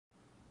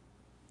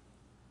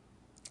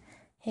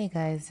Hey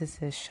guys,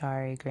 this is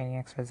Shari,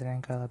 Brainiac's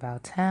resident girl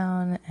about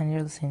town, and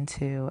you're listening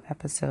to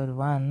episode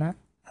 1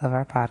 of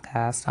our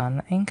podcast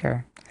on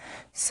Anchor.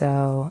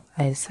 So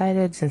I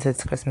decided, since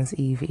it's Christmas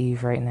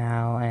Eve right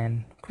now,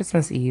 and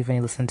Christmas Eve when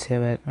you listen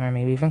to it, or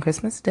maybe even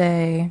Christmas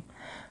Day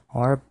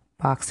or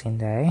Boxing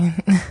Day,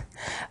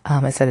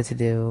 I decided to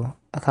do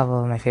a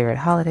couple of my favorite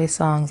holiday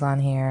songs on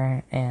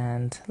here,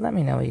 and let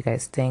me know what you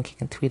guys think. You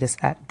can tweet us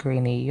at Gray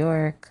New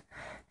York.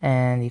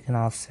 And you can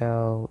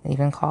also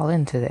even call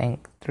into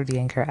through the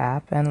Anchor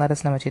app and let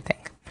us know what you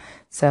think.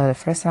 So the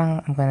first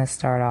song I'm going to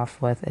start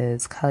off with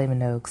is Kylie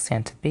Minogue's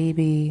Santa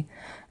Baby.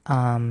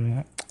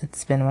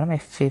 It's been one of my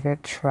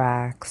favorite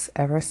tracks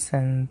ever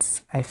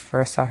since I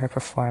first saw her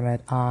perform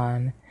it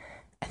on,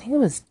 I think it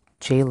was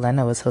Jay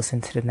Leno was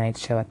hosting The Tonight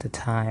Show at the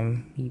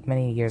time,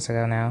 many years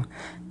ago now.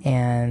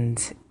 And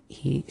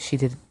she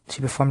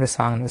performed a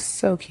song and it was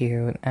so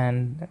cute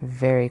and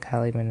very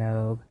Kylie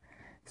Minogue,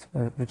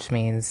 which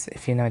means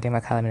if you know anything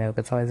about Kylie Minogue,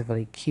 it's always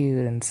really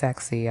cute and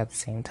sexy at the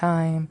same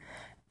time.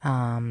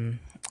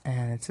 Um,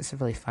 and it's just a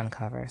really fun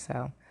cover.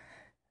 So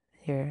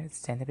here it's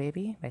Santa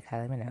Baby by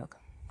Kylie Minogue.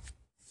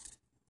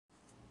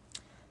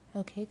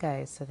 Okay,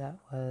 guys, so that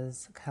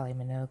was Kylie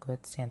Minogue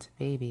with Santa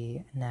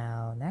Baby.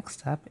 Now,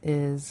 next up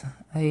is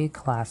a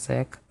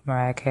classic,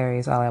 Mariah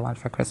Carey's All I Want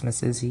for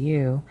Christmas Is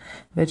You,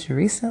 which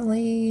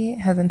recently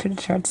has entered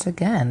the charts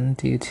again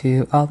due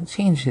to all the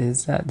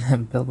changes that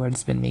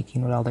Billboard's been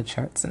making with all the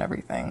charts and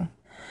everything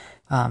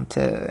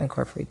to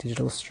incorporate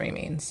digital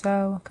streaming.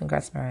 So,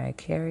 congrats, Mariah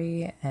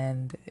Carey,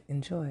 and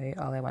enjoy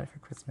All I Want for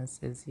Christmas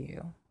Is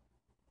You.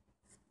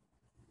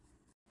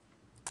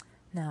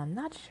 Now, I'm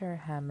not sure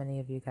how many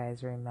of you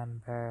guys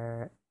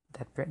remember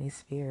that Britney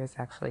Spears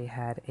actually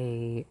had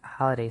a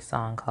holiday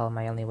song called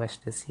My Only Wish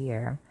This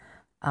Year.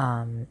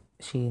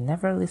 She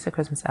never released a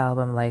Christmas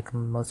album like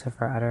most of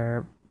her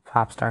other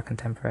pop star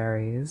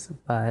contemporaries,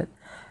 but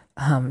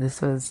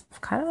this was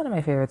kind of one of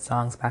my favorite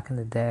songs back in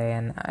the day,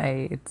 and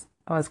it's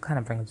always kind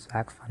of brings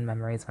back fun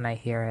memories when I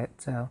hear it.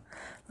 So, a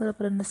little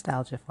bit of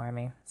nostalgia for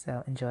me.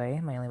 So, enjoy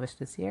My Only Wish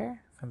This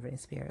Year from Britney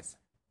Spears.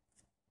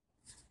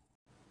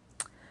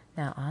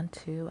 Now, on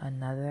to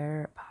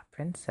another pop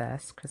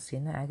princess,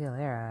 Christina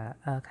Aguilera.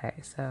 Okay,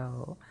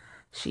 so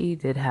she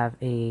did have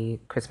a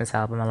Christmas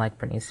album, unlike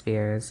Britney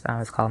Spears.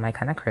 It's called My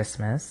Kind of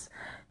Christmas.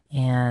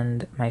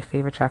 And my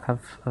favorite track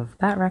of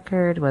that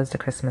record was the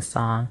Christmas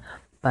song,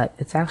 but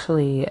it's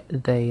actually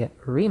the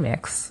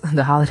remix,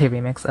 the holiday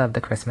remix of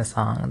the Christmas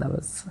song. That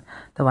was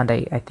the one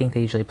that I think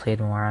they usually played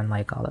more on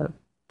like all the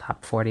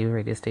top 40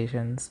 radio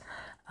stations.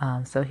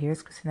 So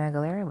here's Christina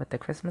Aguilera with the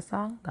Christmas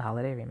song, the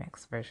holiday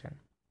remix version.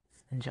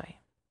 Enjoy.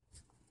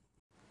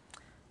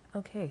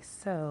 Okay,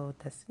 so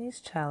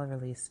Destiny's Child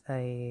released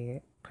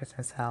a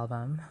Christmas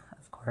album,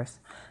 of course,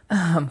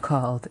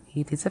 called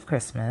 8 Days of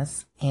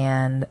Christmas.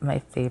 And my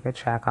favorite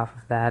track off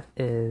of that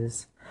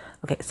is,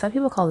 okay, some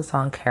people call the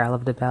song Carol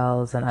of the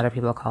Bells and other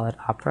people call it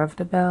Opera of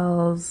the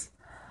Bells.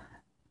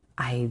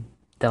 I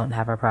don't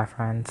have a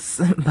preference,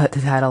 but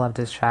the title of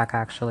this track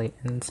actually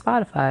in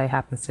Spotify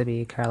happens to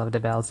be Carol of the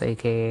Bells,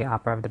 aka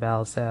Opera of the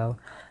Bells, so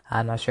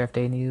I'm not sure if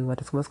they knew what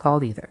this was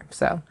called either.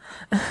 So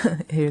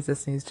here's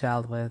Destiny's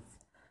Child with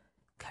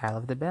Carol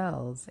of the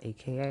Bells,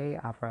 aka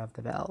Opera of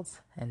the Bells.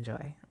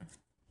 Enjoy.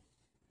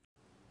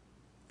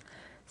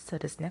 So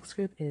this next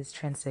group is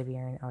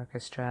Trans-Siberian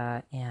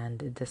Orchestra,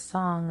 and the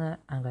song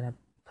I'm gonna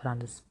put on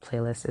this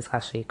playlist is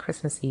actually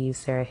Christmas Eve,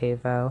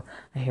 Sarajevo.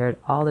 I hear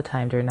it all the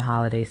time during the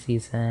holiday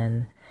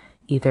season,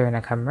 either in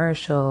a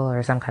commercial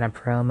or some kind of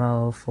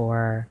promo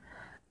for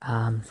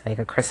like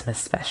a Christmas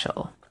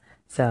special.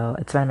 So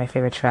it's one of my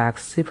favorite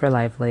tracks, super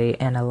lively,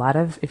 and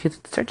if you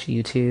search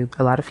YouTube,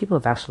 a lot of people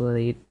have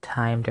actually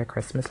timed their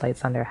Christmas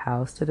lights on their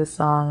house to this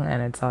song,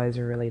 and it's always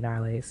really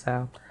gnarly.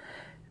 So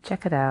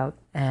check it out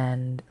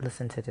and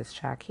listen to this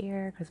track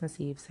here,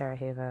 Christmas Eve,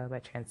 Sarajevo by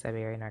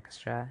Trans-Siberian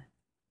Orchestra.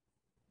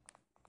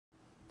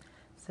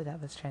 So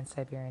that was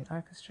Trans-Siberian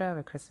Orchestra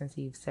with Christmas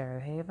Eve,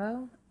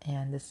 Sarajevo,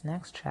 and this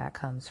next track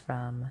comes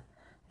from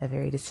A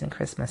Very Distant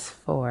Christmas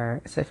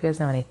 4. So if you guys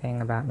know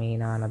anything about me, you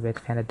know I'm a big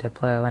fan of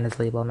Diplo and his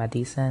label Mad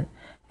Decent.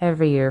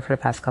 Every year for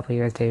the past couple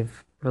years,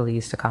 they've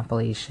released a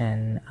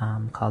compilation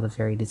called A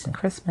Very Decent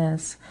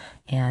Christmas.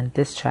 And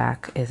this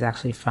track is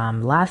actually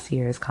from last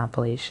year's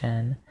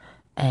compilation.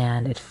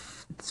 And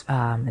it's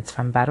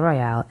from Battle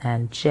Royale.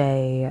 And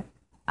Jay,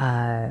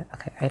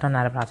 okay, I don't know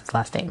how to pronounce his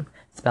last name.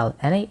 It's spelled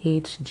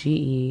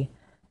Nahge.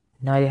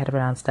 No idea how to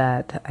pronounce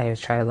that. I was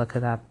trying to look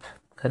it up,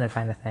 couldn't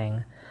find a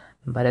thing,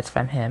 but it's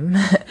from him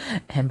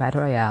and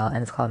Battle Royale, and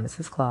it's called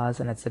Mrs.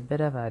 Claus, and it's a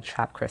bit of a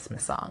trap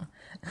Christmas song.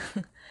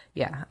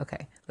 Yeah,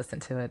 okay,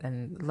 listen to it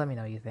and let me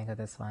know what you think of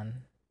this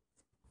one.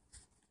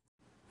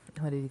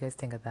 What did you guys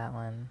think of that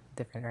one?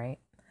 Different, right?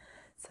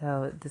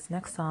 So this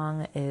next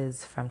song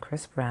is from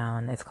Chris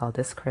Brown. It's called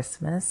This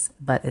Christmas,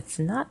 but it's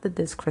not the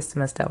This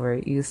Christmas that we're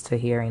used to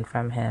hearing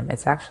from him.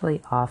 It's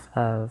actually off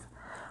of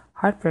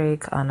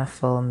Heartbreak on a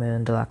Full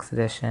Moon Deluxe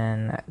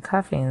Edition,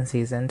 Caffeine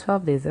Season,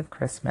 12 Days of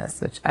Christmas,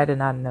 which I did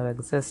not know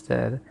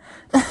existed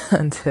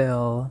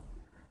until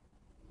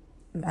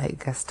I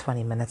guess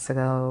 20 minutes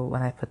ago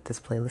when I put this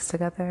playlist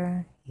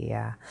together.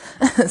 Yeah.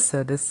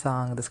 So this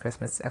song this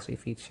Christmas actually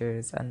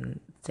features a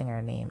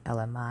singer named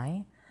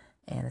LMI,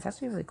 and it's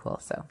actually really cool.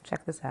 So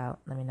check this out.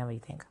 Let me know what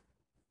you think.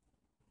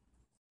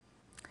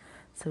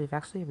 So we've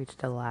actually reached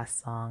the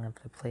last song of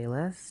the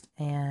playlist,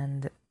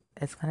 and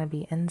it's gonna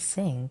be In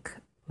Sync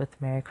with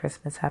Merry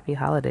Christmas, Happy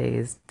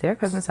Holidays. Their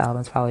Christmas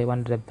album is probably one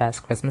of the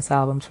best Christmas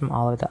albums from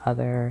all of the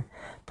other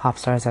pop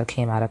stars that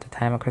came out at the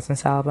time of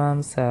Christmas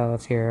albums. So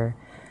if you're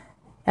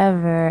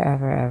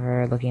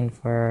ever looking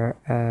for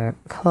a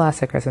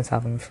classic Christmas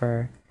album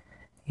for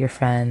your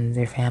friends,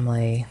 your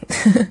family,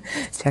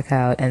 check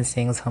out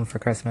NSYNC's Home for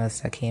Christmas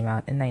that came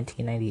out in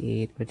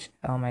 1998, which,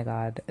 oh my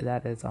God,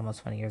 that is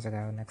almost 20 years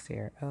ago next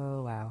year.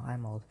 Oh wow,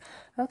 I'm old.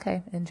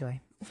 Okay,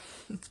 enjoy.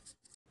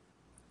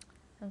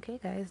 Okay,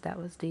 guys, that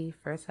was the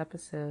first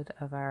episode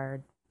of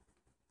our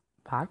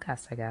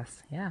podcast, I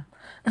guess. Yeah.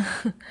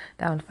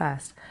 That went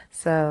fast.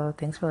 So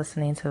thanks for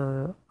listening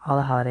to all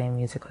the holiday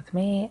music with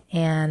me,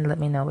 and let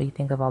me know what you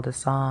think of all the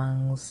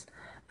songs.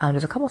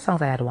 There's a couple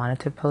songs I had wanted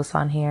to post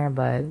on here,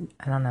 but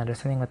I don't know. There's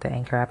something with the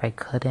Anchor app I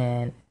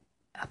couldn't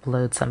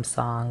upload some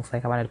songs.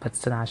 Like I wanted to put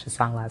Tinashe's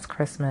song Last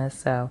Christmas,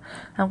 so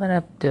I'm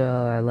gonna do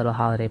a little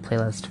holiday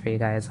playlist for you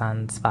guys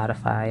on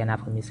Spotify and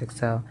Apple Music.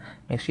 So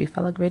make sure you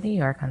follow Great New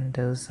York on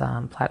those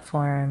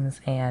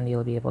platforms, and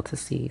you'll be able to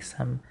see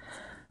some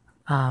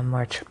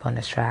more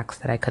bonus tracks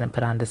that I couldn't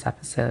put on this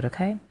episode,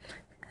 okay?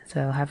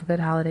 So have a good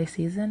holiday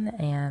season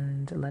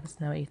and let us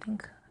know what you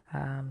think.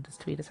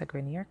 Just tweet us at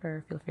Great New York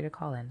or feel free to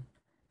call in.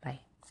 Bye.